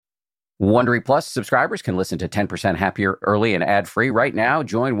Wondery Plus subscribers can listen to 10% Happier early and ad-free right now.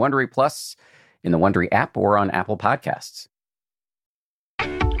 Join Wondery Plus in the Wondery app or on Apple Podcasts.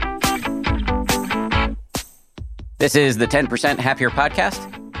 This is the 10% Happier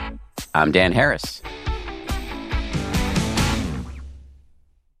podcast. I'm Dan Harris.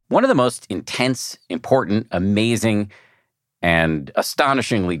 One of the most intense, important, amazing, and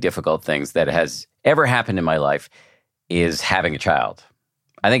astonishingly difficult things that has ever happened in my life is having a child.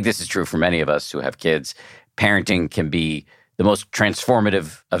 I think this is true for many of us who have kids. Parenting can be the most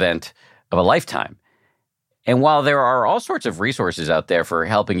transformative event of a lifetime. And while there are all sorts of resources out there for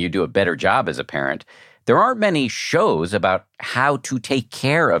helping you do a better job as a parent, there aren't many shows about how to take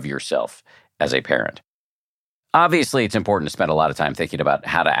care of yourself as a parent. Obviously, it's important to spend a lot of time thinking about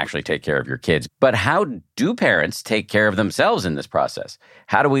how to actually take care of your kids. But how do parents take care of themselves in this process?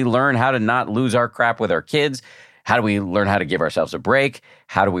 How do we learn how to not lose our crap with our kids? How do we learn how to give ourselves a break?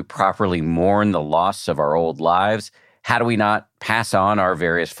 How do we properly mourn the loss of our old lives? How do we not pass on our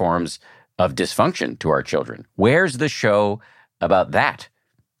various forms of dysfunction to our children? Where's the show about that?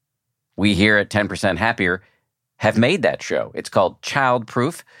 We here at 10% Happier have made that show. It's called Child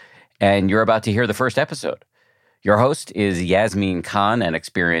Proof, and you're about to hear the first episode. Your host is Yasmin Khan, an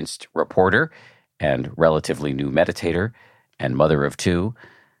experienced reporter and relatively new meditator and mother of two.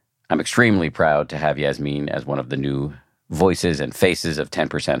 I'm extremely proud to have Yasmin as one of the new voices and faces of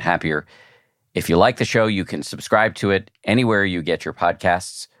 10% Happier. If you like the show, you can subscribe to it anywhere you get your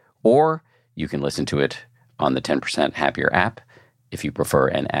podcasts, or you can listen to it on the 10% Happier app if you prefer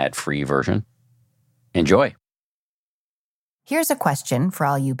an ad-free version. Enjoy. Here's a question for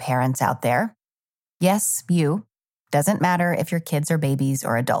all you parents out there. Yes, you. Doesn't matter if your kids are babies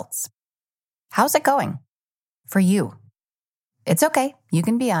or adults. How's it going? For you. It's okay. You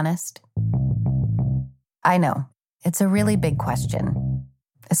can be honest. I know. It's a really big question,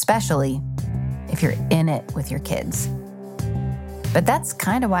 especially if you're in it with your kids. But that's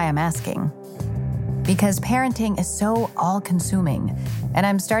kind of why I'm asking. Because parenting is so all-consuming, and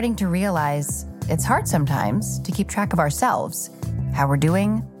I'm starting to realize it's hard sometimes to keep track of ourselves, how we're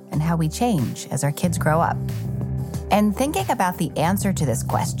doing, and how we change as our kids grow up. And thinking about the answer to this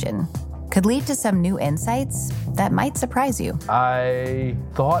question could lead to some new insights that might surprise you. I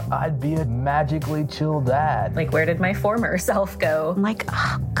thought I'd be a magically chill dad. Like, where did my former self go? I'm like,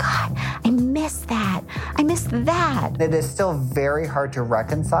 oh God, I miss that. I miss that. It is still very hard to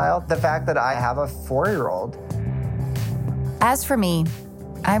reconcile the fact that I have a 4-year-old. As for me,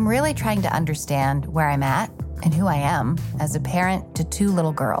 I'm really trying to understand where I'm at and who I am as a parent to 2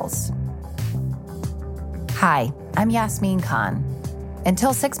 little girls. Hi, I'm Yasmin Khan.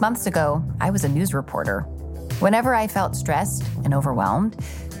 Until 6 months ago, I was a news reporter. Whenever I felt stressed and overwhelmed,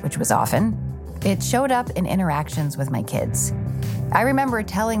 which was often, it showed up in interactions with my kids. I remember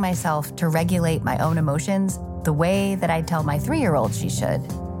telling myself to regulate my own emotions the way that I'd tell my 3-year-old she should.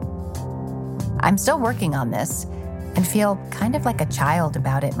 I'm still working on this and feel kind of like a child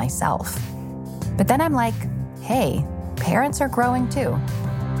about it myself. But then I'm like, hey, parents are growing too.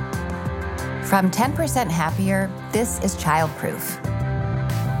 From 10% Happier, this is Child Proof,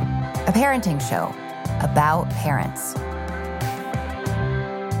 a parenting show about parents.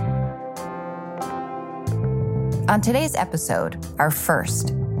 On today's episode, our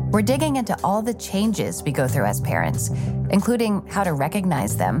first, we're digging into all the changes we go through as parents, including how to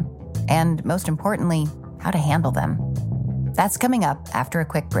recognize them and, most importantly, how to handle them. That's coming up after a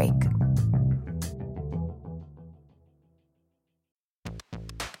quick break.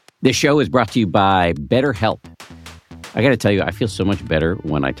 This show is brought to you by BetterHelp. I got to tell you, I feel so much better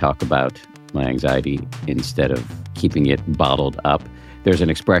when I talk about my anxiety instead of keeping it bottled up. There's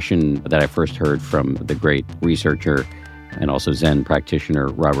an expression that I first heard from the great researcher and also Zen practitioner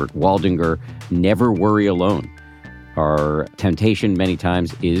Robert Waldinger, never worry alone. Our temptation many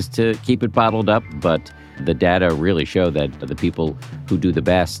times is to keep it bottled up, but the data really show that the people who do the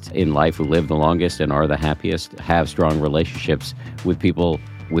best in life, who live the longest and are the happiest, have strong relationships with people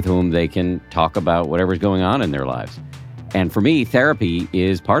with whom they can talk about whatever's going on in their lives. And for me, therapy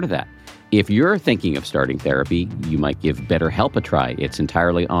is part of that. If you're thinking of starting therapy, you might give BetterHelp a try. It's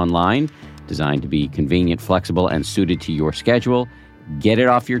entirely online, designed to be convenient, flexible, and suited to your schedule. Get it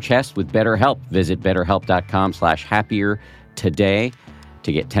off your chest with BetterHelp. Visit betterhelp.com/happier today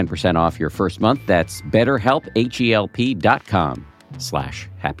to get 10% off your first month. That's BetterHelp,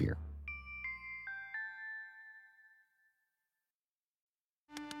 HELP.com/happier.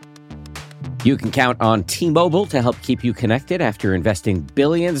 You can count on T-Mobile to help keep you connected after investing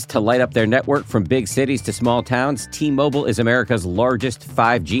billions to light up their network from big cities to small towns. T-Mobile is America's largest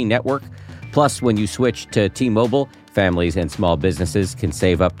 5G network. Plus, when you switch to T-Mobile, families and small businesses can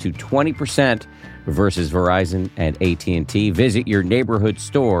save up to 20% versus Verizon and AT&T. Visit your neighborhood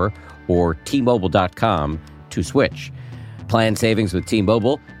store or T-Mobile.com to switch. Plan savings with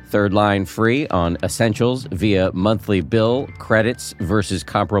T-Mobile. Third line free on essentials via monthly bill credits versus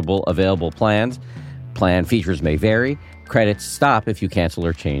comparable available plans. Plan features may vary. Credits stop if you cancel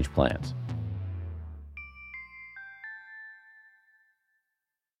or change plans.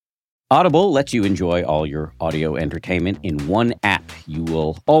 Audible lets you enjoy all your audio entertainment in one app. You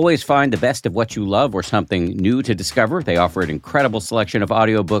will always find the best of what you love or something new to discover. They offer an incredible selection of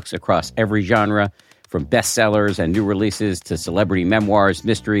audiobooks across every genre, from bestsellers and new releases to celebrity memoirs,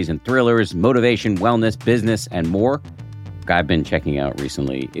 mysteries and thrillers, motivation, wellness, business, and more. I've been checking out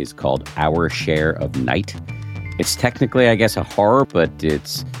recently is called Our Share of Night. It's technically, I guess, a horror, but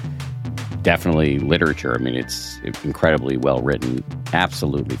it's definitely literature. I mean, it's incredibly well written,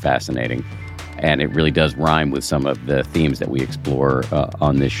 absolutely fascinating, and it really does rhyme with some of the themes that we explore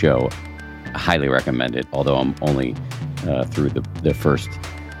on this show. I highly recommend it, although I'm only through the first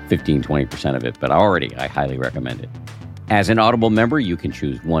 15-20% of it, but I highly recommend it. As an Audible member, you can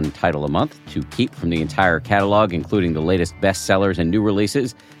choose one title a month to keep from the entire catalog, including the latest bestsellers and new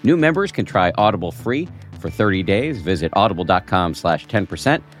releases. New members can try Audible free for 30 days. Visit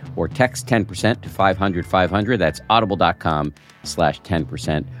audible.com/10% or text 10% to 500-500. That's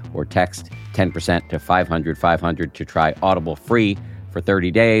audible.com/10% or text 10% to 500-500 to try Audible free for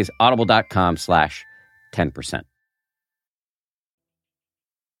 30 days. Audible.com/10%.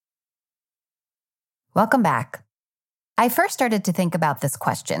 Welcome back. I first started to think about this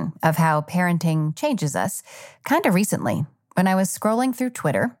question of how parenting changes us kind of recently when I was scrolling through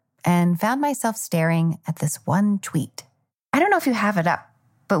Twitter and found myself staring at this one tweet. I don't know if you have it up,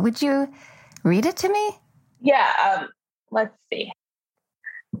 but would you read it to me? Yeah, let's see.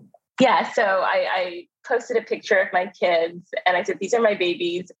 Yeah, so I posted a picture of my kids and I said, these are my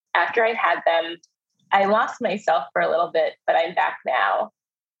babies. After I had them, I lost myself for a little bit, but I'm back now.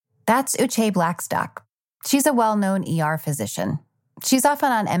 That's Uche Blackstock. She's a well-known ER physician. She's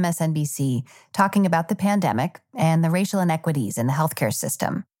often on MSNBC talking about the pandemic and the racial inequities in the healthcare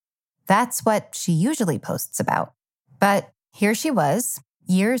system. That's what she usually posts about. But here she was,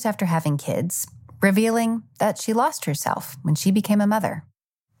 years after having kids, revealing that she lost herself when she became a mother.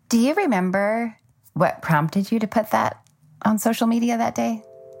 Do you remember what prompted you to put that on social media that day?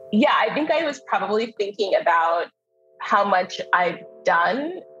 Yeah, I think I was probably thinking about how much I've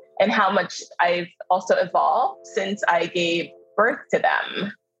done and how much I've also evolved since I gave birth to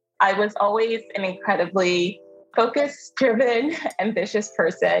them. I was always an incredibly focused, driven, ambitious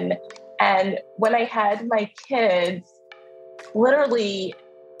person. And when I had my kids, literally,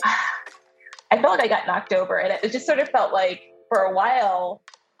 I felt like I got knocked over. And it just sort of felt like for a while,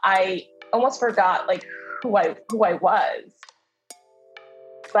 I almost forgot like who I was.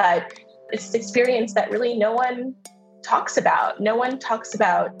 But it's an experience that really no one talks about. No one talks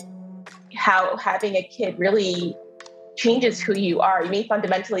about how having a kid really changes who you are. You may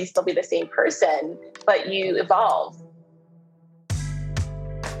fundamentally still be the same person, but you evolve.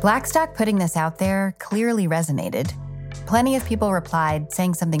 Blackstock putting this out there clearly resonated. Plenty of people replied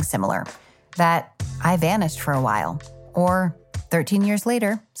saying something similar, that I vanished for a while, or 13 years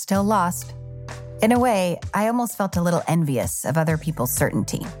later, still lost. In a way, I almost felt a little envious of other people's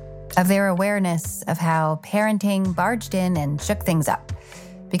certainty, of their awareness of how parenting barged in and shook things up.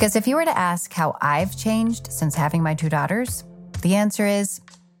 Because if you were to ask how I've changed since having my two daughters, the answer is,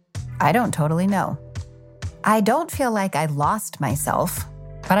 I don't totally know. I don't feel like I lost myself,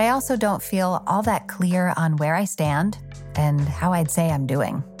 but I also don't feel all that clear on where I stand and how I'd say I'm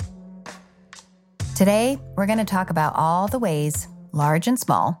doing. Today, we're going to talk about all the ways, large and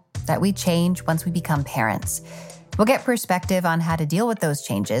small, that we change once we become parents. We'll get perspective on how to deal with those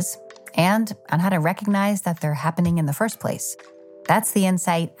changes and on how to recognize that they're happening in the first place. That's the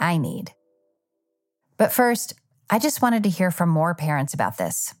insight I need. But first, I just wanted to hear from more parents about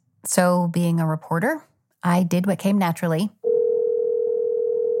this. So, being a reporter, I did what came naturally.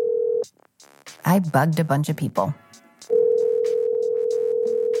 I bugged a bunch of people.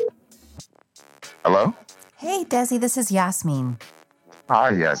 Hello? Hey, Desi, this is Yasmin.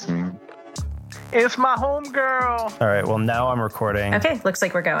 Hi, Yasmin. It's my homegirl. All right, well, now I'm recording. Okay, looks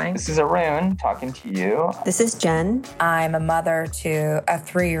like we're going. This is Arun talking to you. This is Jen. I'm a mother to a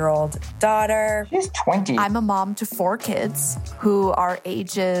 3-year-old daughter. She's 20. I'm a mom to 4 kids who are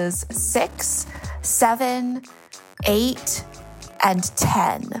ages 6, 7, 8, and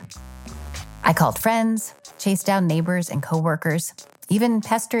 10. I called friends, chased down neighbors and coworkers, even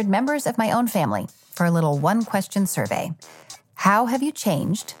pestered members of my own family for a little one-question survey. How have you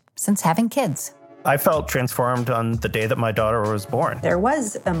changed since having kids? I felt transformed on the day that my daughter was born. There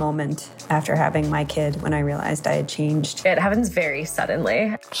was a moment after having my kid when I realized I had changed. It happens very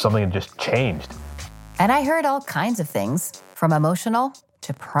suddenly. Something had just changed. And I heard all kinds of things, from emotional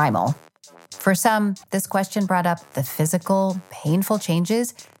to primal. For some, this question brought up the physical, painful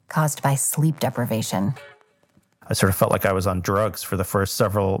changes caused by sleep deprivation. I sort of felt like I was on drugs for the first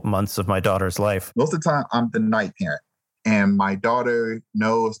several months of my daughter's life. Most of the time, I'm the night parent. And my daughter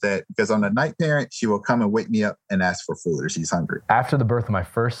knows that because I'm the night parent, she will come and wake me up and ask for food or she's hungry. After the birth of my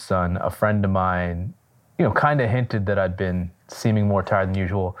first son, a friend of mine, kind of hinted that I'd been seeming more tired than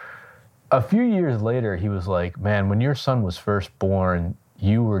usual. A few years later, he was like, man, when your son was first born,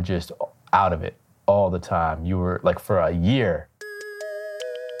 you were just out of it all the time. You were like for a year.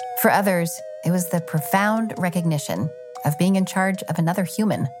 For others, it was the profound recognition of being in charge of another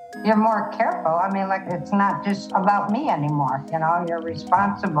human. You're more careful. I mean, like, it's not just about me anymore. You're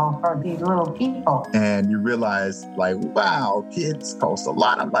responsible for these little people. And you realize, like, wow, kids cost a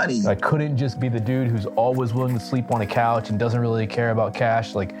lot of money. I couldn't just be the dude who's always willing to sleep on a couch and doesn't really care about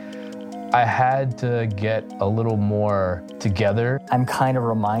cash. Like, I had to get a little more together. I'm kind of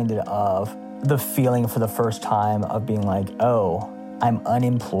reminded of the feeling for the first time of being like, oh, I'm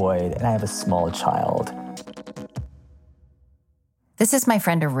unemployed and I have a small child. This is my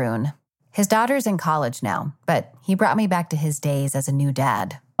friend Arun. His daughter's in college now, but he brought me back to his days as a new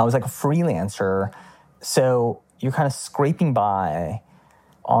dad. I was like a freelancer, so you're kind of scraping by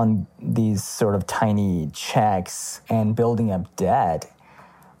on these sort of tiny checks and building up debt.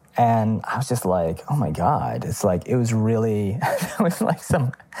 And I was just like, oh my God, it's like, it was really,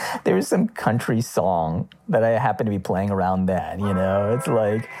 there was some country song that I happened to be playing around then, It's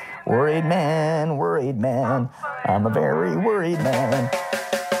like, worried man, I'm a very worried man.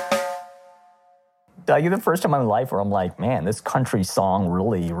 Like the first time in my life where I'm like, man, this country song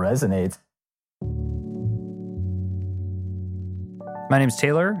really resonates. My name's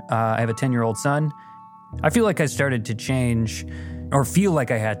Taylor. I have a 10-year-old son. I feel like I started to change, or feel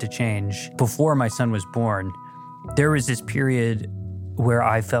like I had to change, before my son was born. There was this period where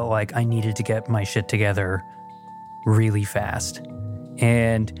I felt like I needed to get my shit together really fast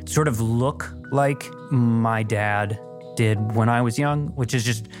and sort of look like my dad did when I was young, which is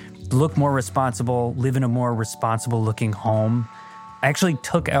just look more responsible, live in a more responsible looking home. I actually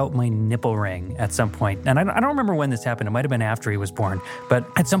took out my nipple ring at some point. And I don't remember when this happened. It might have been after he was born. But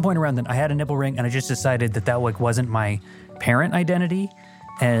at some point around then, I had a nipple ring and I just decided that like wasn't my parent identity.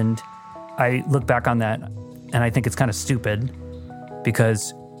 And I look back on that and I think it's kind of stupid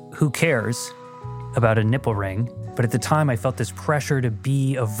because who cares about a nipple ring? But at the time, I felt this pressure to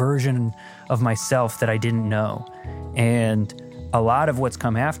be a version of myself that I didn't know. And a lot of what's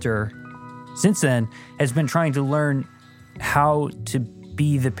come after since then has been trying to learn how to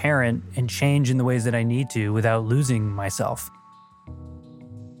be the parent and change in the ways that I need to without losing myself.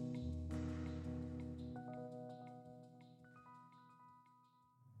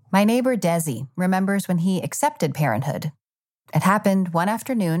 My neighbor Desi remembers when he accepted parenthood. It happened one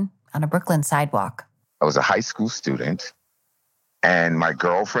afternoon on a Brooklyn sidewalk. I was a high school student, and my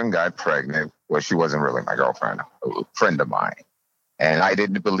girlfriend got pregnant. Well, she wasn't really my girlfriend, a friend of mine. And I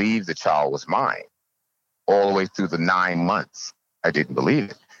didn't believe the child was mine. All the way through the 9 months, I didn't believe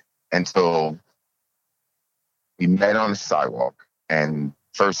it. Until we met on the sidewalk, and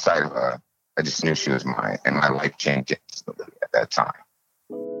first sight of her, I just knew she was mine, and my life changed instantly at that time.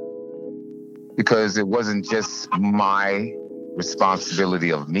 Because it wasn't just my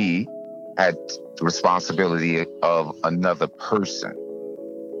responsibility of me, I had the responsibility of another person.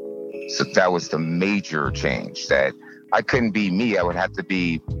 So that was the major change, that I couldn't be me. I would have to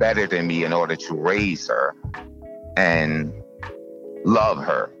be better than me in order to raise her and love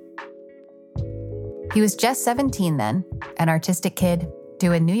her. He was just 17 then, an artistic kid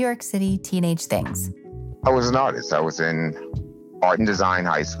doing New York City teenage things. I was an artist. I was in art and design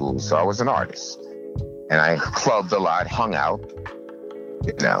high school, so I was an artist. And I clubbed a lot, hung out,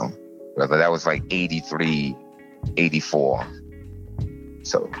 whether that was like 83, 84.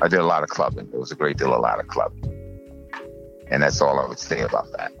 So I did a lot of clubbing. It was a great deal, a lot of clubbing. And that's all I would say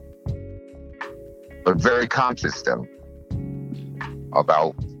about that. But very conscious, though,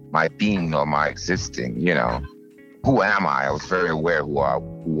 about my being or my existing, Who am I? I was very aware who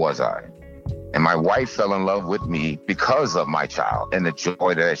was I. And my wife fell in love with me because of my child and the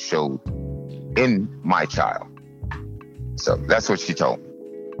joy that I showed in my child. So that's what she told me.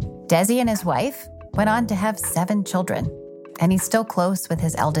 Desi and his wife went on to have 7 children, and he's still close with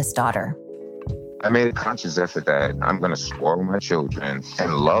his eldest daughter. I made a conscious effort that I'm going to spoil my children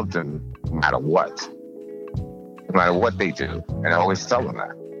and love them no matter what they do. And I always tell them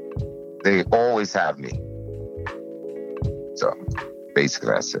that. They always have me. So basically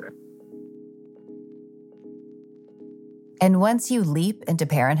that's it. And once you leap into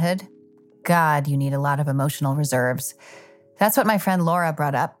parenthood, God, you need a lot of emotional reserves. That's what my friend Laura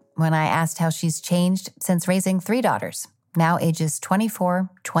brought up when I asked how she's changed since raising 3 daughters, now ages 24,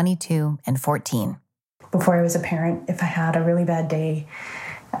 22, and 14. Before I was a parent, if I had a really bad day,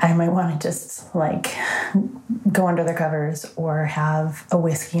 I might want to just go under the covers or have a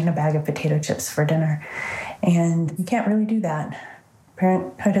whiskey and a bag of potato chips for dinner. And you can't really do that.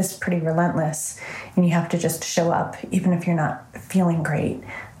 Parenthood is pretty relentless, and you have to just show up, even if you're not feeling great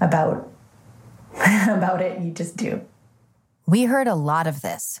about it, you just do. We heard a lot of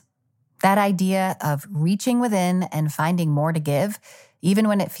this. That idea of reaching within and finding more to give, even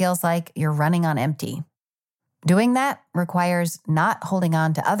when it feels like you're running on empty. Doing that requires not holding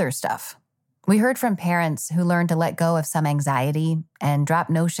on to other stuff. We heard from parents who learned to let go of some anxiety and drop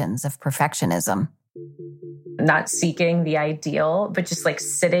notions of perfectionism. Not seeking the ideal, but just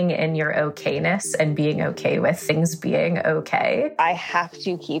sitting in your okayness and being okay with things being okay. I have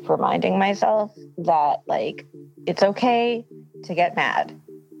to keep reminding myself that it's okay to get mad.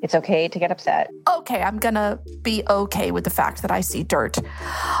 It's okay to get upset. Okay, I'm gonna be okay with the fact that I see dirt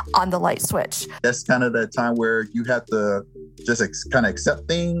on the light switch. That's kind of that time where you have to just kind of accept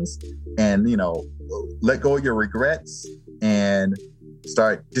things and, let go of your regrets and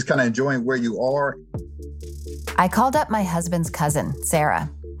start just kind of enjoying where you are. I called up my husband's cousin, Sarah.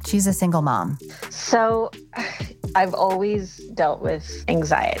 She's a single mom. So I've always dealt with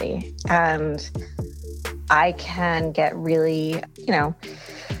anxiety, and I can get really,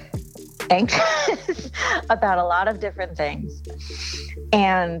 anxious about a lot of different things.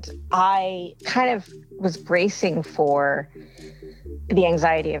 And I kind of was bracing for the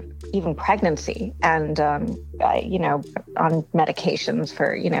anxiety of even pregnancy and, on medications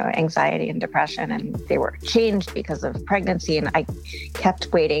for, anxiety and depression. And they were changed because of pregnancy. And I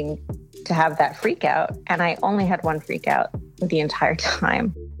kept waiting to have that freak out. And I only had one freak out the entire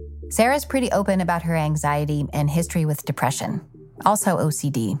time. Sarah's pretty open about her anxiety and history with depression, also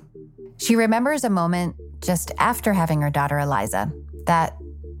OCD. She remembers a moment just after having her daughter Eliza that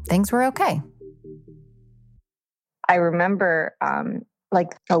things were okay. I remember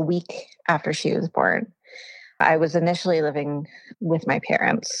a week after she was born, I was initially living with my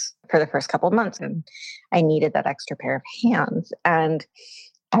parents for the first couple of months, and I needed that extra pair of hands. And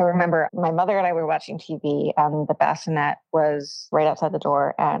I remember my mother and I were watching TV, and the bassinet was right outside the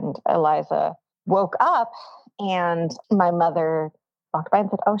door, and Eliza woke up, and my mother walked by and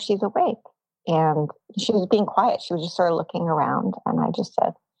said, "Oh, she's awake." And she was being quiet. She was just sort of looking around. And I just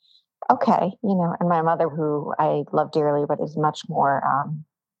said, okay, and my mother, who I love dearly, but is much more,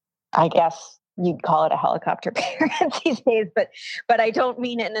 I guess you'd call it a helicopter parent these days, but I don't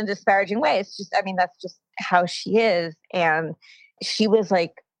mean it in a disparaging way. It's just, that's just how she is. And she was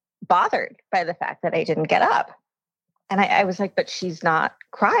bothered by the fact that I didn't get up. And I was like, but she's not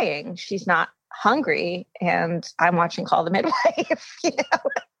crying. She's not hungry. And I'm watching Call the Midwife,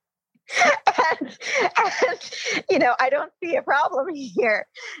 And I don't see a problem here.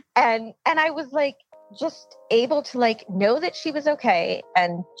 And I was just able to know that she was okay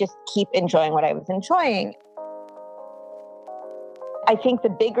and just keep enjoying what I was enjoying. I think the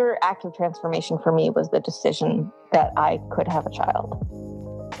bigger act of transformation for me was the decision that I could have a child,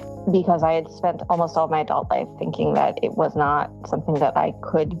 because I had spent almost all my adult life thinking that it was not something that I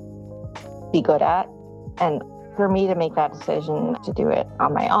could be good at. And for me to make that decision to do it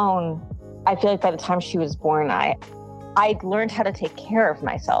on my own, I feel like by the time she was born, I'd learned how to take care of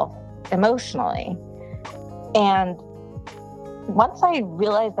myself emotionally. And once I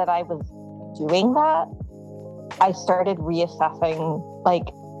realized that I was doing that, I started reassessing,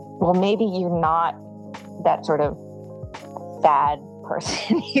 well, maybe you're not that sort of sad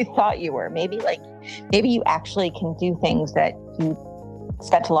person you thought you were. Maybe you actually can do things that you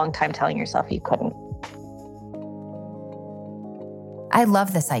spent a long time telling yourself you couldn't. I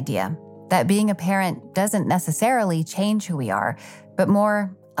love this idea that being a parent doesn't necessarily change who we are, but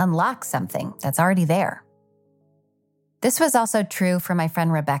more unlock something that's already there. This was also true for my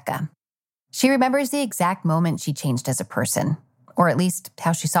friend Rebecca. She remembers the exact moment she changed as a person, or at least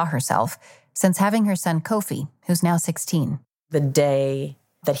how she saw herself, since having her son Kofi, who's now 16. The day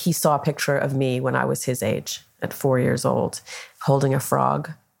that he saw a picture of me when I was his age, at 4 years old, holding a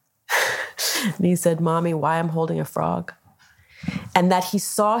frog. And he said, "Mommy, why I'm holding a frog?" And that he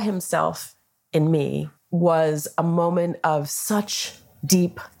saw himself in me was a moment of such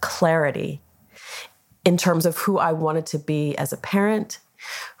deep clarity in terms of who I wanted to be as a parent,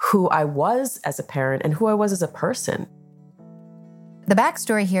 who I was as a parent, and who I was as a person. The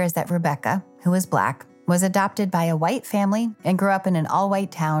backstory here is that Rebecca, who is Black, was adopted by a white family and grew up in an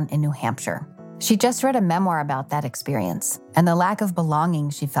all-white town in New Hampshire. She just read a memoir about that experience and the lack of belonging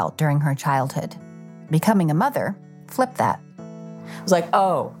she felt during her childhood. Becoming a mother flipped that. I was like,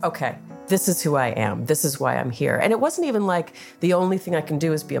 oh, okay, this is who I am. This is why I'm here. And it wasn't even like the only thing I can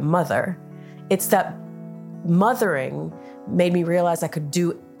do is be a mother. It's that mothering made me realize I could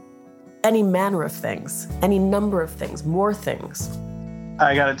do any manner of things, any number of things, more things.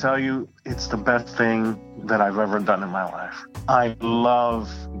 I got to tell you, it's the best thing that I've ever done in my life. I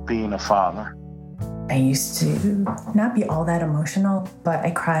love being a father. I used to not be all that emotional, but I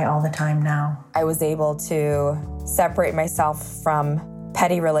cry all the time now. I was able to separate myself from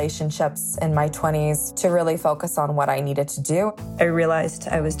petty relationships in my 20s to really focus on what I needed to do. I realized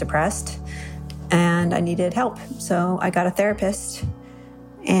I was depressed and I needed help. So I got a therapist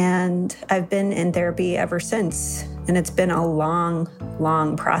and I've been in therapy ever since. And it's been a long,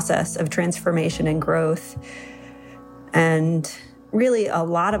 long process of transformation and growth. And really, a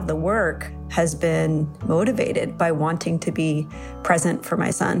lot of the work has been motivated by wanting to be present for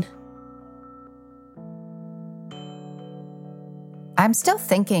my son. I'm still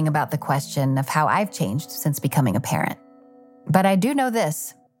thinking about the question of how I've changed since becoming a parent. But I do know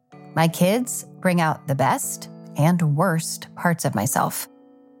this. My kids bring out the best and worst parts of myself.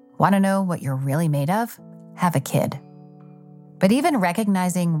 Want to know what you're really made of? Have a kid. But even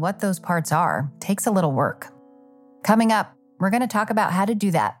recognizing what those parts are takes a little work. Coming up, we're going to talk about how to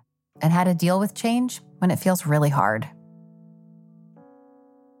do that and how to deal with change when it feels really hard.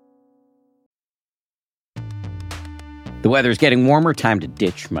 The weather's getting warmer. Time to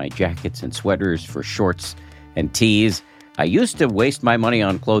ditch my jackets and sweaters for shorts and tees. I used to waste my money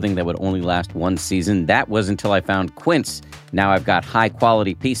on clothing that would only last one season. That was until I found Quince. Now I've got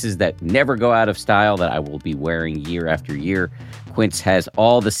high-quality pieces that never go out of style that I will be wearing year after year. Quince has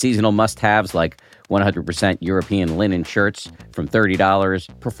all the seasonal must-haves like 100% European linen shirts from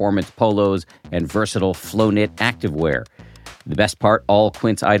 $30, performance polos, and versatile flow-knit activewear. The best part, all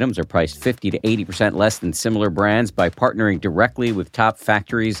Quince items are priced 50 to 80% less than similar brands. By partnering directly with top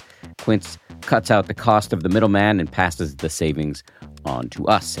factories, Quince cuts out the cost of the middleman and passes the savings on to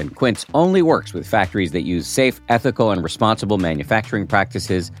us. And Quince only works with factories that use safe, ethical, and responsible manufacturing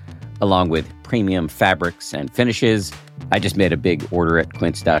practices, along with premium fabrics and finishes. I just made a big order at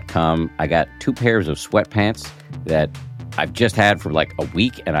quince.com. I got 2 pairs of sweatpants that I've just had for like a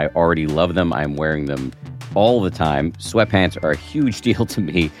week, and I already love them. I'm wearing them all the time. Sweatpants are a huge deal to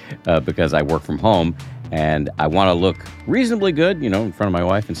me because I work from home, and I want to look reasonably good, in front of my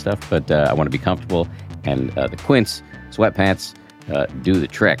wife and stuff, but I want to be comfortable, and the Quince sweatpants do the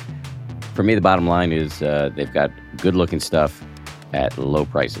trick. For me, the bottom line is they've got good-looking stuff at low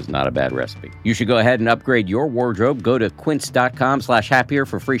prices. Not a bad recipe. You should go ahead and upgrade your wardrobe. Go to quince.com/happier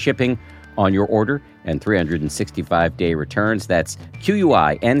for free shipping on your order and 365-day returns. That's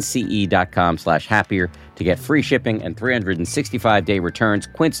QUINCE.com/happier to get free shipping and 365-day returns.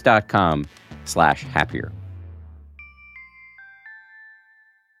 Quince.com/happier.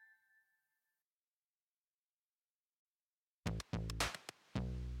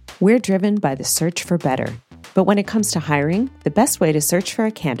 We're driven by the search for better. But when it comes to hiring, the best way to search for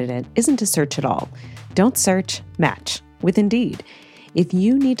a candidate isn't to search at all. Don't search, match with Indeed. If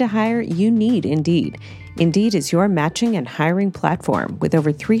you need to hire, you need Indeed. Indeed is your matching and hiring platform with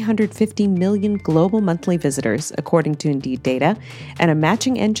over 350 million global monthly visitors, according to Indeed data, and a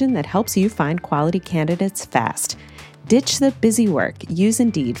matching engine that helps you find quality candidates fast. Ditch the busy work. Use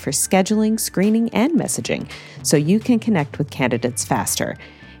Indeed for scheduling, screening, and messaging so you can connect with candidates faster.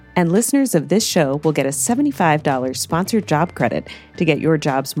 And listeners of this show will get a $75 sponsored job credit to get your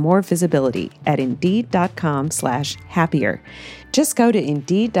jobs more visibility at Indeed.com/happier. Just go to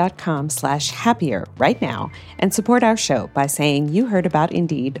Indeed.com/happier right now and support our show by saying you heard about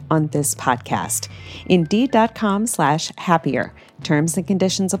Indeed on this podcast. Indeed.com/happier. Terms and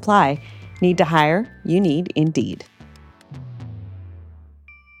conditions apply. Need to hire? You need Indeed.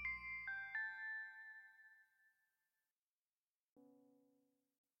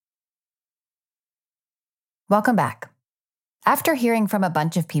 Welcome back. After hearing from a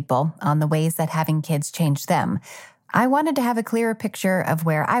bunch of people on the ways that having kids changed them, I wanted to have a clearer picture of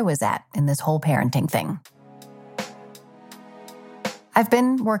where I was at in this whole parenting thing. I've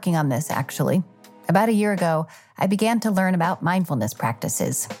been working on this, actually. About a year ago, I began to learn about mindfulness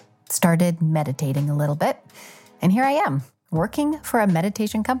practices, started meditating a little bit, and here I am, working for a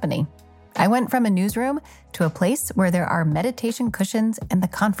meditation company. I went from a newsroom to a place where there are meditation cushions in the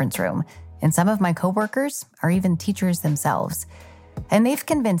conference room, and some of my coworkers are even teachers themselves. And they've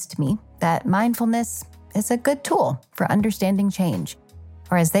convinced me that mindfulness is a good tool for understanding change,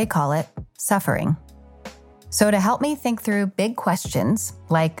 or as they call it, suffering. So to help me think through big questions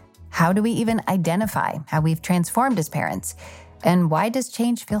like, how do we even identify how we've transformed as parents? And why does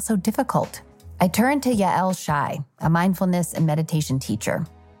change feel so difficult? I turned to Yael Shai, a mindfulness and meditation teacher.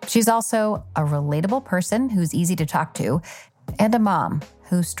 She's also a relatable person who's easy to talk to, and a mom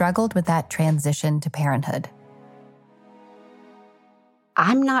who struggled with that transition to parenthood.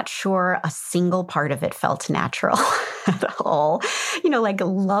 I'm not sure a single part of it felt natural at all. Like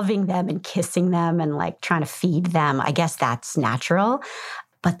loving them and kissing them and like trying to feed them. I guess that's natural.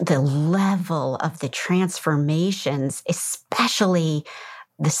 But the level of the transformations, especially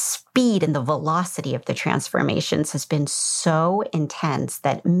the speed and the velocity of the transformations, has been so intense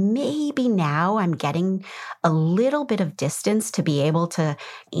that maybe now I'm getting a little bit of distance to be able to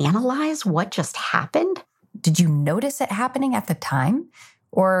analyze what just happened. Did you notice it happening at the time?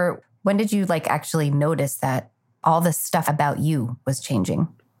 Or when did you actually notice that all this stuff about you was changing?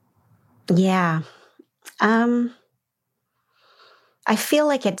 Yeah. I feel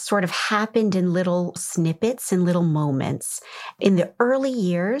like it sort of happened in little snippets and little moments. In the early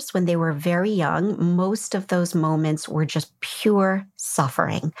years, when they were very young, most of those moments were just pure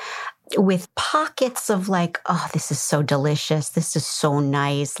suffering, with pockets of oh, this is so delicious. This is so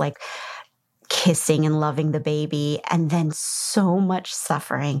nice. Kissing and loving the baby, and then so much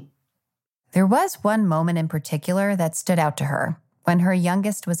suffering. There was one moment in particular that stood out to her when her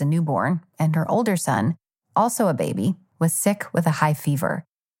youngest was a newborn and her older son, also a baby, was sick with a high fever.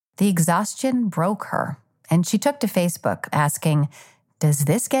 The exhaustion broke her, and she took to Facebook asking, "Does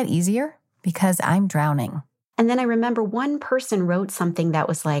this get easier? Because I'm drowning." And then I remember one person wrote something that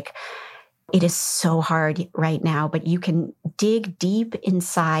was like, "It is so hard right now, but you can dig deep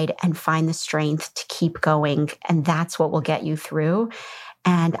inside and find the strength to keep going. And that's what will get you through."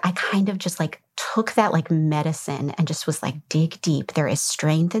 And I kind of just took that medicine and just was dig deep. There is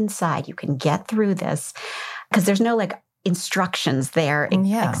strength inside. You can get through this, because there's no instructions there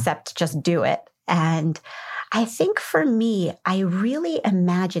except just do it. And I think for me, I really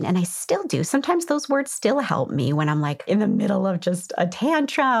imagine, and I still do, sometimes those words still help me when I'm in the middle of just a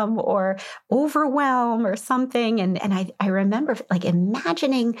tantrum or overwhelm or something. And I remember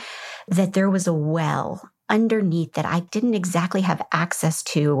imagining that there was a well underneath that I didn't exactly have access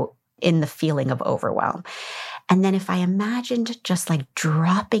to in the feeling of overwhelm. And then if I imagined just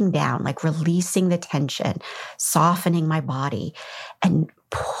dropping down, releasing the tension, softening my body, and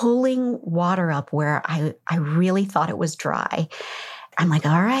pulling water up where I really thought it was dry, I'm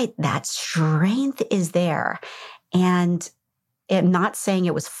all right, that strength is there. And I'm not saying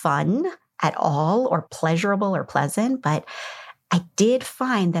it was fun at all or pleasurable or pleasant, but I did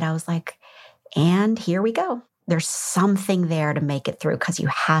find that I was and here we go. There's something there to make it through, because you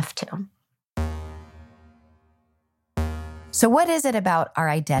have to. So what is it about our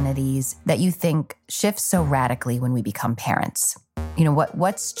identities that you think shifts so radically when we become parents?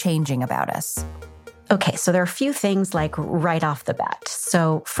 What's changing about us? Okay, so there are a few things right off the bat.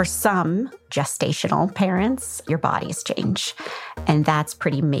 So for some gestational parents, your bodies change, and that's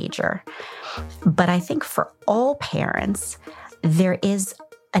pretty major. But I think for all parents, there is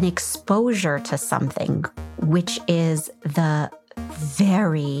an exposure to something, which is the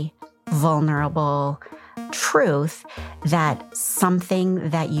very vulnerable truth that something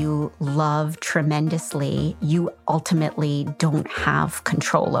that you love tremendously, you ultimately don't have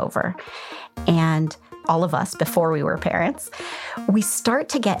control over. And all of us, before we were parents, we start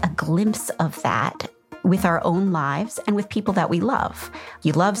to get a glimpse of that with our own lives and with people that we love.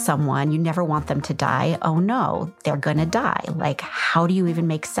 You love someone, you never want them to die. Oh no, they're gonna die. How do you even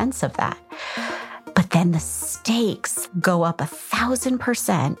make sense of that? But then the stakes go up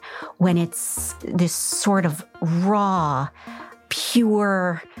 1,000% when it's this sort of raw,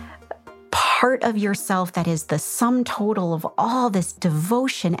 pure part of yourself that is the sum total of all this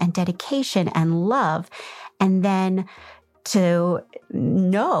devotion and dedication and love. And then to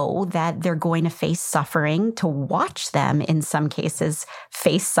know that they're going to face suffering, to watch them in some cases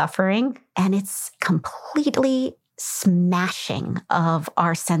face suffering. And it's completely smashing of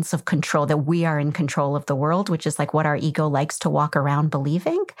our sense of control, that we are in control of the world, which is what our ego likes to walk around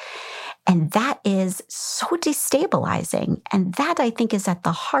believing. And that is so destabilizing. And that, I think, is at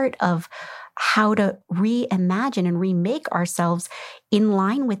the heart of how to reimagine and remake ourselves in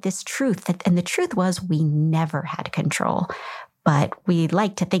line with this truth. And the truth was, we never had control, but we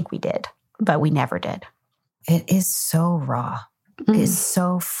like to think we did, but we never did. It is so raw. It is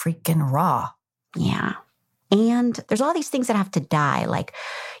so freaking raw. Yeah. And there's all these things that have to die, like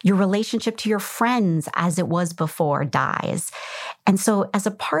your relationship to your friends as it was before dies. And so as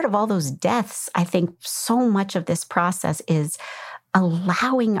a part of all those deaths, I think so much of this process is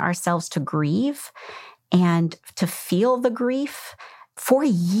allowing ourselves to grieve and to feel the grief for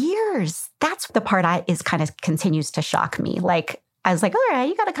years. That's the part continues to shock me. Like, I was like, all right,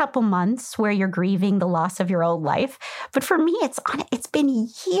 you got a couple months where you're grieving the loss of your old life. But for me, it's been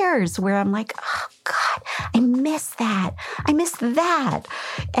years where I'm like, oh God, I miss that. I miss that.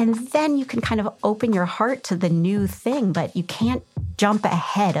 And then you can kind of open your heart to the new thing, but you can't jump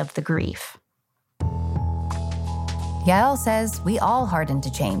ahead of the grief. Yael says we all harden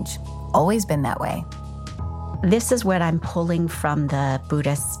to change. Always been that way. This is what I'm pulling from the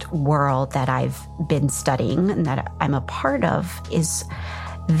Buddhist world that I've been studying and that I'm a part of, is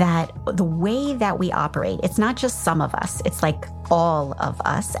that the way that we operate, it's not just some of us, it's like all of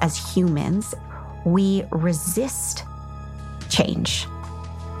us as humans, we resist change.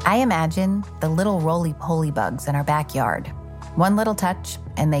 I imagine the little roly-poly bugs in our backyard. One little touch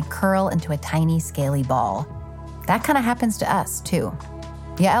and they curl into a tiny scaly ball. That kind of happens to us too.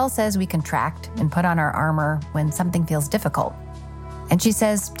 Yael says we contract and put on our armor when something feels difficult. And she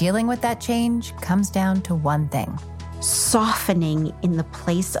says dealing with that change comes down to one thing: softening in the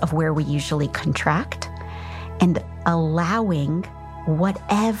place of where we usually contract and allowing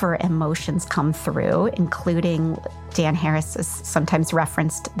whatever emotions come through, including Dan Harris has sometimes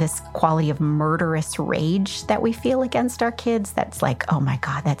referenced this quality of murderous rage that we feel against our kids. That's like, oh my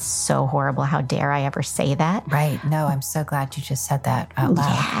God, that's so horrible. How dare I ever say that? Right. No, I'm so glad you just said that out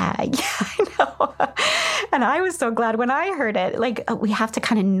loud. Yeah, I know. And I was so glad when I heard it. Like, we have to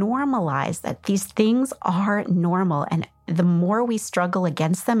kind of normalize that these things are normal. And the more we struggle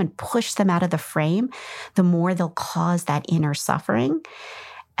against them and push them out of the frame, the more they'll cause that inner suffering.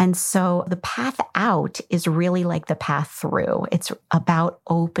 And so the path out is really like the path through. It's about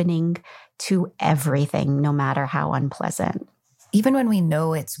opening to everything, no matter how unpleasant. Even when we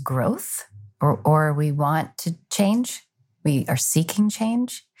know it's growth or we want to change, we are seeking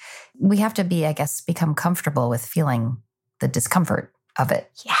change, we have to become comfortable with feeling the discomfort of it.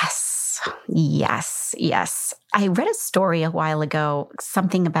 Yes. I read a story a while ago,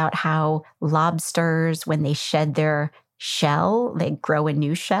 something about how lobsters, when they shed their shell, they grow a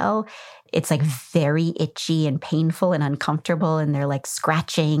new shell. It's like very itchy and painful and uncomfortable. And they're like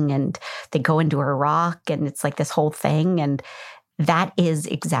scratching and they go into a rock and it's like this whole thing. And that is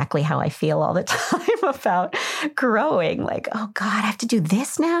exactly how I feel all the time about growing. Like, oh God, I have to do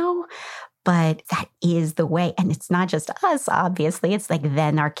this now. But that is the way. And it's not just us, obviously. It's like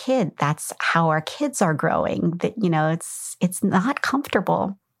then our kid. That's how our kids are growing. That, it's not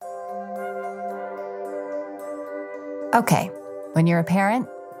comfortable. Okay, when you're a parent,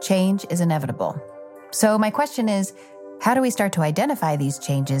 change is inevitable. So my question is, how do we start to identify these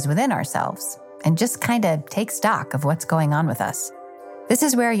changes within ourselves and just kind of take stock of what's going on with us? This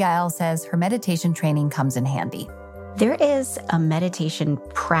is where Yael says her meditation training comes in handy. There is a meditation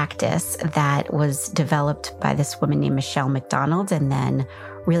practice that was developed by this woman named Michelle McDonald and then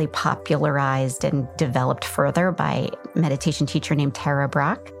really popularized and developed further by a meditation teacher named Tara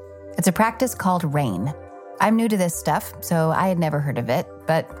Brach. It's a practice called RAIN. I'm new to this stuff, so I had never heard of it,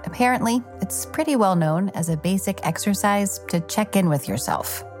 but apparently it's pretty well known as a basic exercise to check in with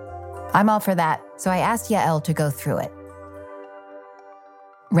yourself. I'm all for that, so I asked Yael to go through it.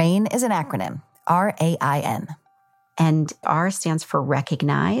 RAIN is an acronym, R-A-I-N. And R stands for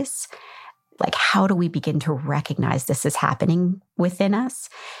recognize. Like, how do we begin to recognize this is happening within us?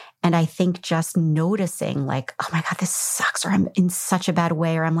 And I think just noticing like, oh my God, this sucks, or I'm in such a bad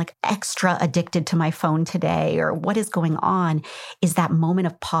way, or I'm like extra addicted to my phone today, or what is going on, is that moment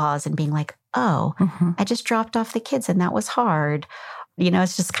of pause and being like, oh, I just dropped off the kids and that was hard.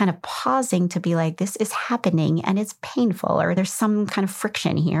 It's just kind of pausing to be like, this is happening and it's painful, or there's some kind of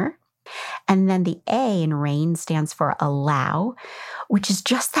friction here. And then the A in RAIN stands for allow, which is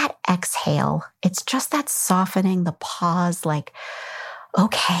just that exhale. It's just that softening, the pause, like,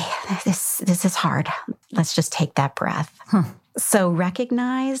 okay, this is hard. Let's just take that breath. So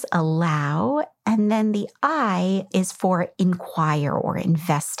recognize, allow, and then the I is for inquire or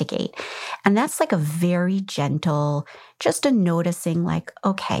investigate. And that's like a very gentle, just a noticing like,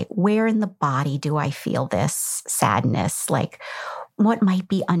 okay, where in the body do I feel this sadness? Like, what might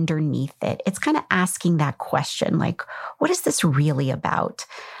be underneath it? It's kind of asking that question, like, what is this really about?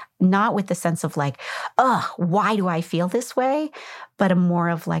 Not with the sense of like, why do I feel this way? But a more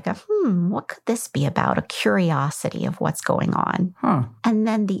of like what could this be about? A curiosity of what's going on. And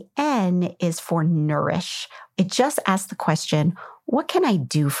then the N is for nourish. It just asks the question, what can I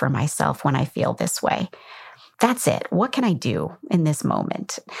do for myself when I feel this way? that's it. What can I do in this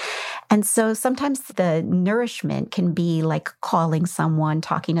moment? And so sometimes the nourishment can be like calling someone,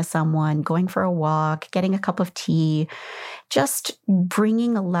 talking to someone, going for a walk, getting a cup of tea, just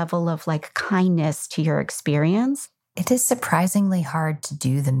bringing a level of like kindness to your experience. It is surprisingly hard to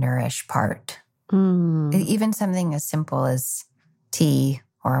do the nourish part. Even something as simple as tea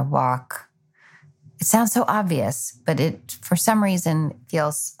or a walk. It sounds so obvious, but it, for some reason,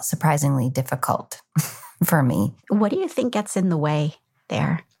 feels surprisingly difficult for me. What do you think gets in the way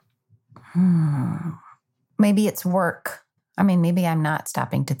there? Maybe it's work. I mean, maybe I'm not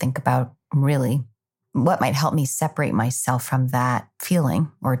stopping to think about really what might help me separate myself from that feeling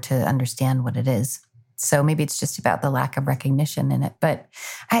or to understand what it is. So maybe it's just about the lack of recognition in it. But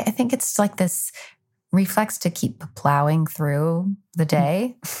I think it's like this reflex to keep plowing through the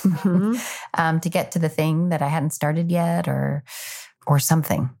day to get to the thing that I hadn't started yet or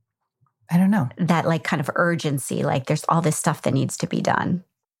something. I don't know. That like kind of urgency, like there's all this stuff that needs to be done.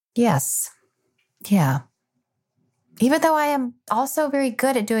 Yes. Yeah. Even though I am also very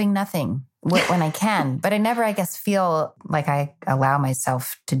good at doing nothing when I can, but I never, I guess, feel like I allow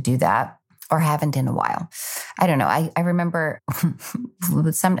myself to do that or haven't in a while. I don't know. I remember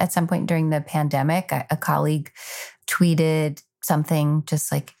at some point during the pandemic, a colleague tweeted something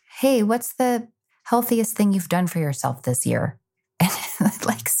just like, hey, what's the healthiest thing you've done for yourself this year? And it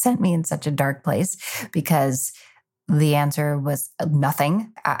like sent me in such a dark place because the answer was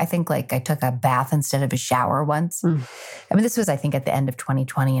nothing. I think like I took a bath instead of a shower once. I mean, this was, I think, at the end of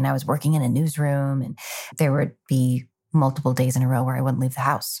 2020, and I was working in a newsroom, and there would be multiple days in a row where I wouldn't leave the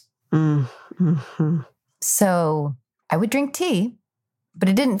house. So I would drink tea, but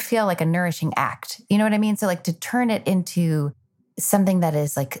it didn't feel like a nourishing act. You know what I mean? So like to turn it into something that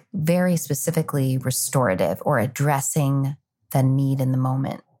is like very specifically restorative or addressing the need in the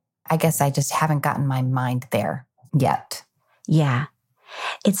moment. I guess I just haven't gotten my mind there yet. Yeah.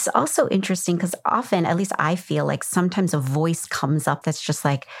 It's also interesting because often, at least I feel like sometimes a voice comes up that's just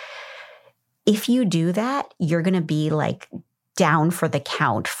like, if you do that, you're going to be like down for the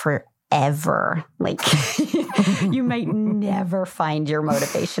count forever. Like you might never find your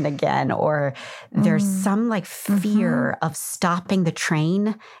motivation again, or there's some like fear of stopping the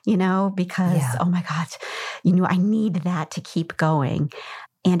train, you know, because, oh my God, you know, I need that to keep going.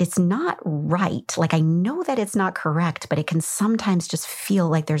 And it's not right. Like I know that it's not correct, but it can sometimes just feel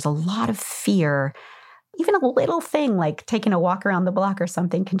like there's a lot of fear. Even a little thing like taking a walk around the block or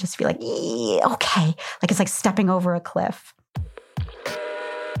something can just feel like, okay. Like it's like stepping over a cliff.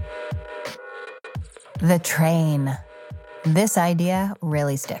 The train. This idea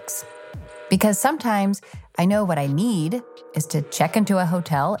really sticks. Because sometimes I know what I need is to check into a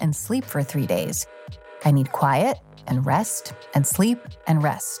hotel and sleep for 3 days. I need quiet and rest and sleep and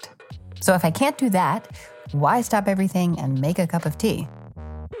rest. So if I can't do that, why stop everything and make a cup of tea?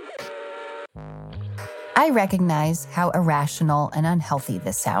 I recognize how irrational and unhealthy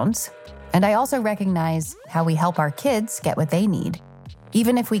this sounds. And I also recognize how we help our kids get what they need.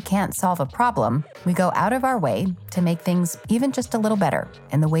 Even if we can't solve a problem, we go out of our way to make things even just a little better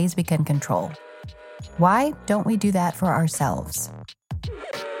in the ways we can control. Why don't we do that for ourselves?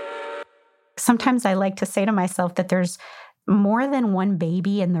 Sometimes I like to say to myself that there's more than one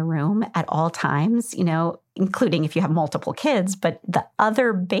baby in the room at all times, you know, including if you have multiple kids, but the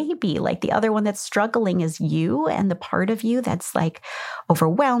other baby, like the other one that's struggling is you and the part of you that's like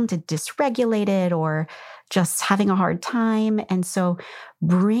overwhelmed and dysregulated or just having a hard time. And so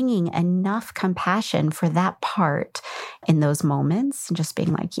bringing enough compassion for that part in those moments and just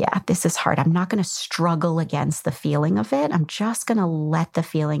being like, yeah, this is hard. I'm not going to struggle against the feeling of it. I'm just going to let the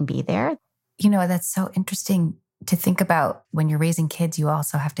feeling be there. You know, that's so interesting to think about. When you're raising kids, you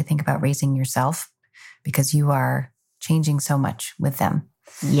also have to think about raising yourself because you are changing so much with them.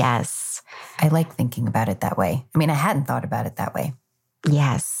 Yes. I like thinking about it that way. I mean, I hadn't thought about it that way.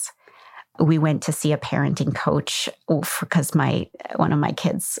 Yes. We went to see a parenting coach because one of my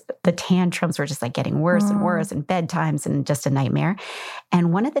kids, the tantrums were just like getting worse and worse, and bedtimes and just a nightmare.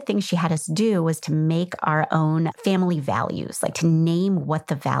 And one of the things she had us do was to make our own family values, like to name what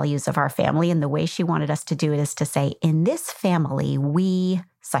the values of our family. And the way she wanted us to do it is to say, in this family, we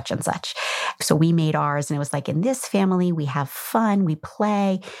such and such. So we made ours, and it was like, in this family, we have fun, we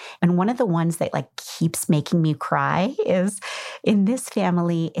play. And one of the ones that like keeps making me cry is, in this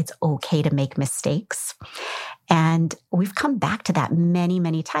family, it's okay to make mistakes. And we've come back to that many,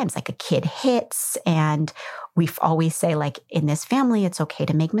 many times. Like a kid hits, and we always say, like, in this family, it's okay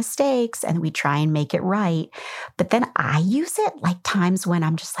to make mistakes, and we try and make it right. But then I use it like times when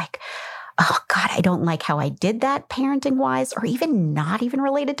I'm just like, oh God, I don't like how I did that parenting wise, or even not even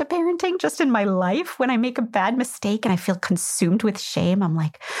related to parenting, just in my life. When I make a bad mistake and I feel consumed with shame, I'm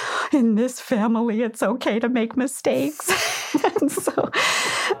like, in this family, it's okay to make mistakes. And so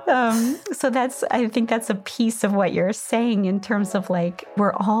I think that's a piece of what you're saying in terms of like,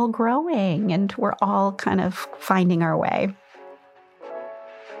 we're all growing and we're all kind of finding our way.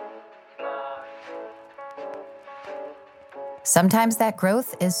 Sometimes that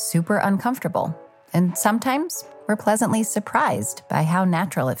growth is super uncomfortable, and sometimes we're pleasantly surprised by how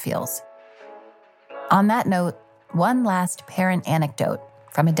natural it feels. On that note, one last parent anecdote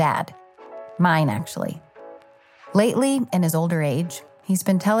from a dad. Mine, actually. Lately, in his older age, he's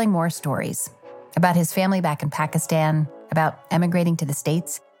been telling more stories about his family back in Pakistan, about emigrating to the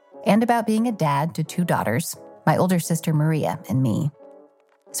States, and about being a dad to 2 daughters, my older sister Maria and me.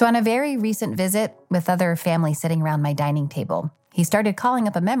 So on a very recent visit with other family sitting around my dining table, he started calling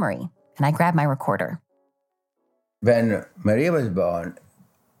up a memory, and I grabbed my recorder. When Maria was born,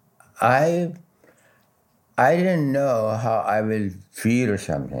 I didn't know how I will feel or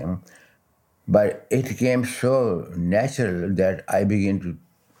something, but it came so natural that I began to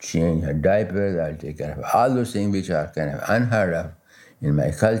change her diapers, I'll take care of all those things which are kind of unheard of in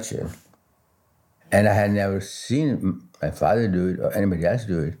my culture. And I had never seen my father do it or anybody else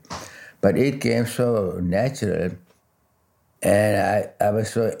do it. But it came so natural, and I was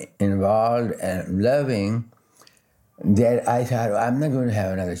so involved and loving that I thought, I'm not going to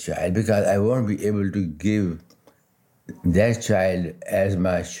have another child because I won't be able to give that child as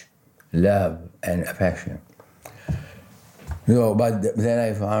much love and affection. But then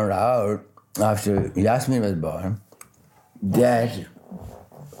I found out after Yasmin was born that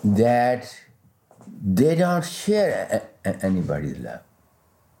they don't share anybody's love.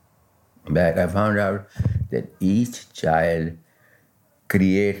 But I found out that each child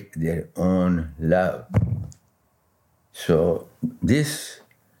creates their own love. So this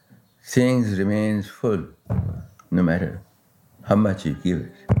thing remains full, no matter how much you give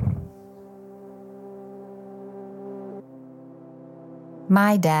it.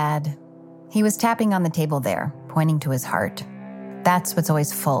 My dad, he was tapping on the table there, pointing to his heart. That's what's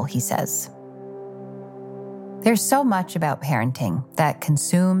always full, he says. There's so much about parenting that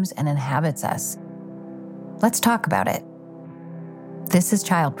consumes and inhabits us. Let's talk about it. This is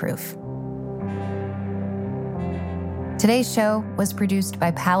Childproof. Today's show was produced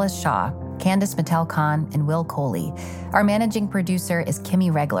by Palace Shaw, Candice Mattel-Khan, and Will Coley. Our managing producer is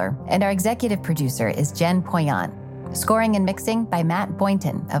Kimmy Regler, and our executive producer is Jen Poyant. Scoring and mixing by Matt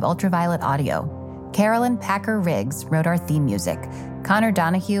Boynton of Ultraviolet Audio. Carolyn Packer-Riggs wrote our theme music. Connor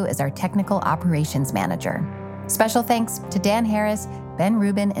Donahue is our technical operations manager. Special thanks to Dan Harris, Ben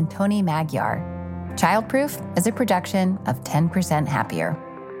Rubin, and Tony Magyar. Childproof is a production of 10% Happier.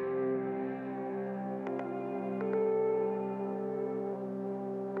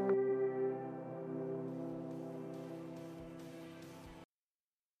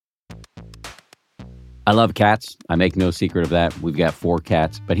 I love cats. I make no secret of that. We've got 4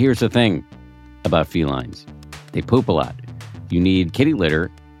 cats. But here's the thing about felines. They poop a lot. You need kitty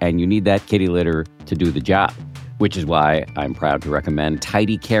litter, and you need that kitty litter to do the job, which is why I'm proud to recommend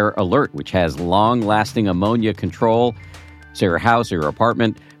Tidy Care Alert, which has long-lasting ammonia control, so your house or your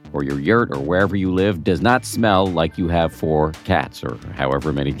apartment or your yurt or wherever you live does not smell like you have 4 cats or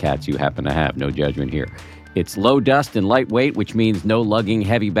however many cats you happen to have. No judgment here. It's low dust and lightweight, which means no lugging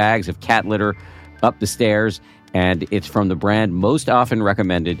heavy bags of cat litter up the stairs, and it's from the brand most often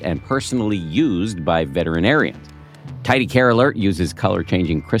recommended and personally used by veterinarians. Tidy Care Alert uses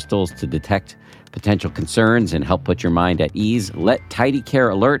color-changing crystals to detect potential concerns and help put your mind at ease. Let Tidy Care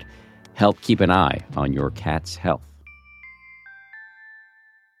Alert help keep an eye on your cat's health.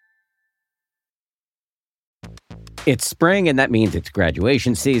 It's spring, and that means it's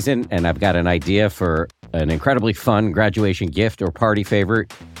graduation season, and I've got an idea for an incredibly fun graduation gift or party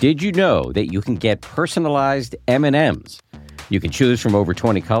favorite. Did you know that you can get personalized M&Ms? You can choose from over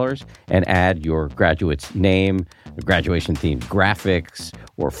 20 colors and add your graduate's name, graduation-themed graphics,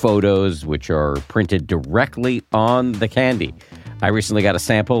 or photos, which are printed directly on the candy. I recently got a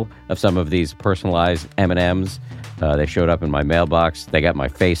sample of some of these personalized M&Ms. They showed up in my mailbox. They got my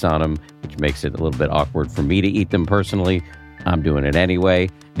face on them, which makes it a little bit awkward for me to eat them personally. I'm doing it anyway.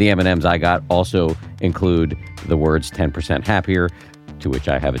 The M&Ms I got also include the words 10% Happier, to which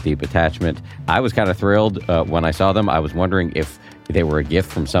I have a deep attachment. I was kind of thrilled when I saw them. I was wondering if they were a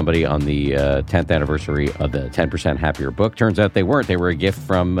gift from somebody on the 10th anniversary of the 10% Happier book. Turns out they weren't. They were a gift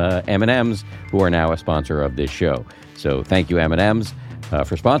from M&Ms, who are now a sponsor of this show. So thank you, M&Ms,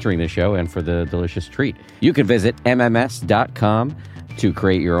 for sponsoring this show and for the delicious treat. You can visit MMS.com to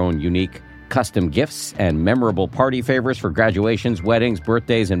create your own unique custom gifts and memorable party favors for graduations, weddings,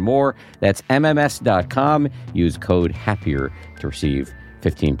 birthdays, and more. That's MMS.com. Use code HAPPIER to receive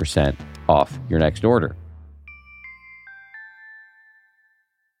 15% off your next order.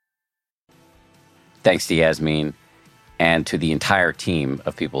 Thanks to Yasmin and to the entire team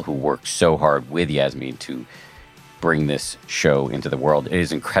of people who worked so hard with Yasmin to bring this show into the world. It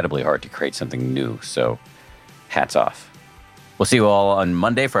is incredibly hard to create something new, so hats off. We'll see you all on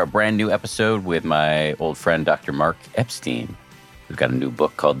Monday for a brand new episode with my old friend, Dr. Mark Epstein, who's got a new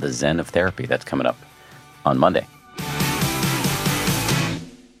book called The Zen of Therapy. That's coming up on Monday.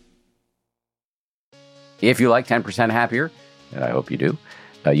 If you like 10% Happier, and I hope you do,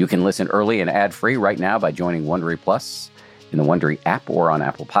 you can listen early and ad-free right now by joining Wondery Plus in the Wondery app or on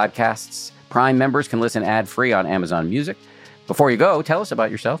Apple Podcasts. Prime members can listen ad-free on Amazon Music. Before you go, tell us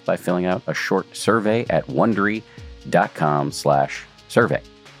about yourself by filling out a short survey at Wondery.com/survey.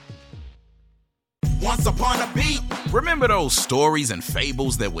 Once upon a beat. Remember those stories and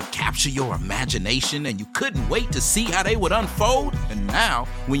fables that would capture your imagination and you couldn't wait to see how they would unfold? And now,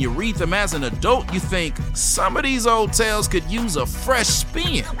 when you read them as an adult, you think, some of these old tales could use a fresh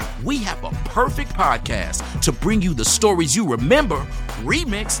spin. We have a perfect podcast to bring you the stories you remember,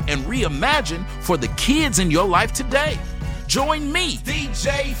 remix, and reimagine for the kids in your life today. Join me,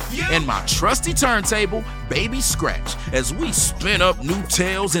 DJ Few, and my trusty turntable, Baby Scratch, as we spin up new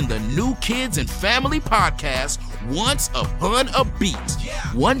tales in the New Kids and Family podcast, Once Upon a Beat.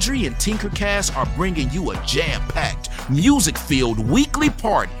 Wondery and Tinkercast are bringing you a jam-packed, music-filled weekly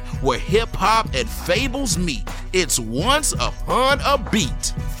party where hip-hop and fables meet. It's Once Upon a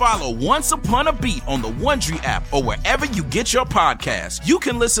Beat. Follow Once Upon a Beat on the Wondery app or wherever you get your podcasts. You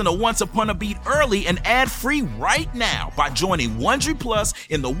can listen to Once Upon a Beat early and ad-free right now by joining Wondery Plus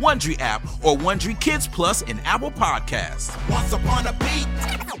in the Wondery app or Wondery Kids Plus in Apple Podcasts. Once Upon a Beat.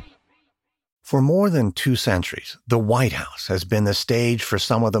 For more than 2 centuries, the White House has been the stage for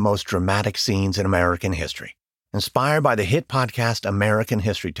some of the most dramatic scenes in American history. Inspired by the hit podcast American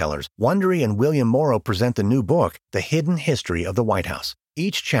History Tellers, Wondery and William Morrow present the new book, The Hidden History of the White House.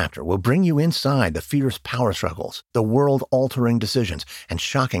 Each chapter will bring you inside the fierce power struggles, the world-altering decisions, and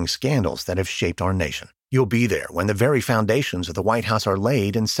shocking scandals that have shaped our nation. You'll be there when the very foundations of the White House are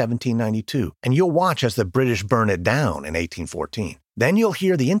laid in 1792, and you'll watch as the British burn it down in 1814. Then you'll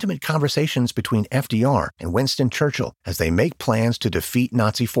hear the intimate conversations between FDR and Winston Churchill as they make plans to defeat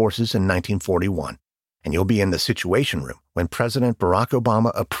Nazi forces in 1941. And you'll be in the Situation Room when President Barack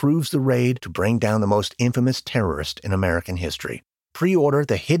Obama approves the raid to bring down the most infamous terrorist in American history. Pre-order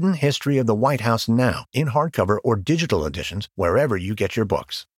The Hidden History of the White House now in hardcover or digital editions wherever you get your books.